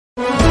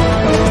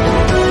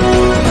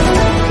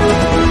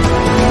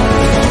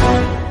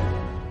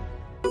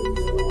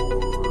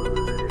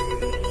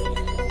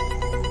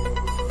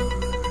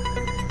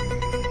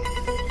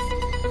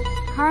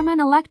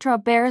Electra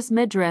bears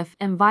Midriff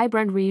in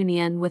vibrant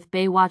reunion with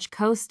Baywatch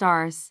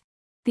co-stars.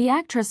 The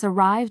actress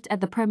arrived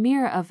at the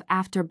premiere of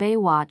After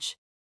Baywatch,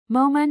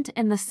 Moment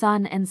in the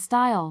Sun in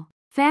style.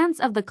 Fans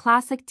of the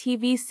classic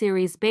TV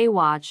series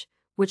Baywatch,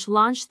 which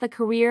launched the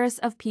careers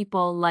of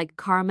people like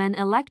Carmen,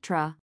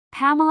 Electra,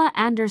 Pamela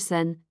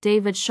Anderson,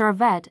 David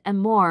Charvet, and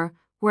more,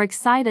 were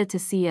excited to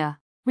see a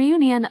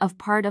reunion of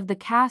part of the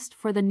cast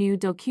for the new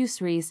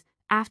docuseries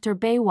After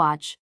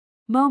Baywatch,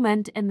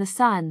 Moment in the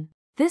Sun.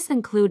 This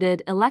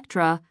included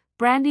Electra,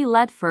 Brandy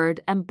Ledford,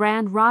 and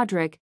Brand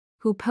Roderick,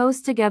 who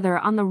posed together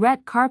on the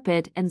red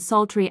carpet in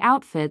sultry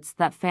outfits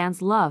that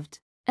fans loved.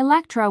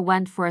 Electra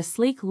went for a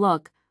sleek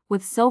look,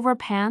 with silver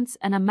pants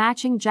and a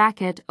matching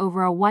jacket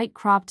over a white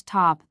cropped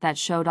top that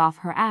showed off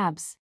her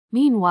abs.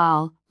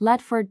 Meanwhile,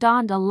 Ledford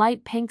donned a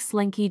light pink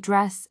slinky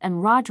dress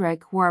and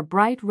Roderick wore a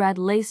bright red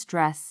lace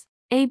dress.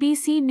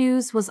 ABC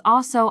News was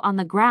also on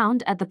the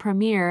ground at the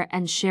premiere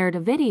and shared a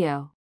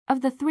video of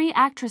the three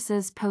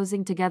actresses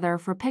posing together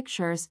for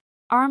pictures,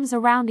 arms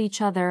around each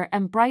other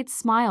and bright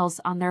smiles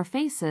on their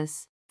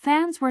faces.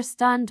 Fans were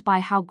stunned by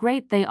how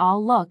great they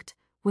all looked,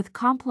 with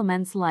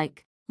compliments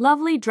like,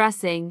 "Lovely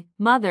dressing,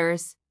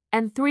 mothers,"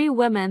 and "three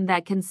women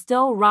that can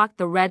still rock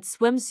the red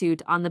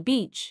swimsuit on the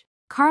beach."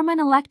 "Carmen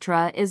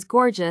Electra is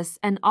gorgeous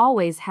and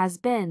always has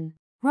been,"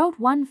 wrote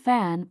one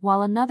fan,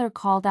 while another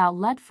called out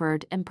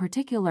Ledford in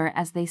particular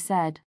as they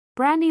said,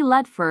 "Brandy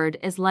Ledford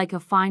is like a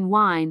fine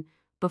wine,"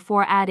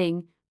 before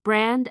adding,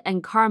 "Brand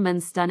and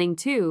Carmen's stunning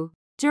too."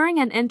 During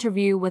an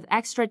interview with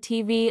Extra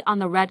TV on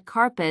the red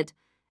carpet,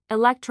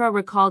 Electra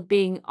recalled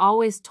being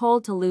always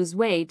told to lose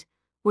weight,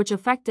 which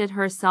affected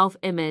her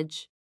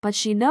self-image. But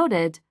she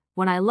noted,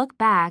 "When I look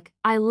back,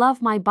 I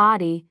love my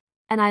body,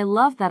 and I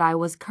love that I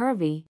was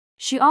curvy."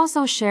 She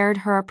also shared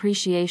her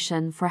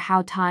appreciation for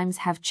how times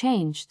have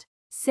changed,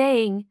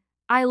 saying,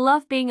 "I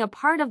love being a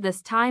part of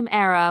this time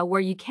era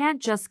where you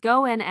can't just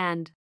go in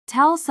and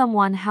tell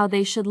someone how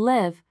they should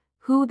live,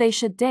 who they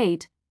should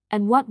date,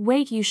 and what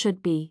weight you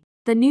should be."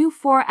 The new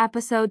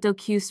 4-episode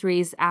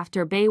docuseries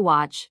After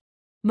Baywatch,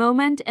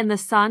 Moment in the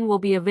Sun will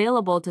be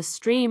available to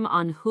stream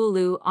on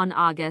Hulu on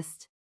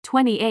August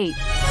 28.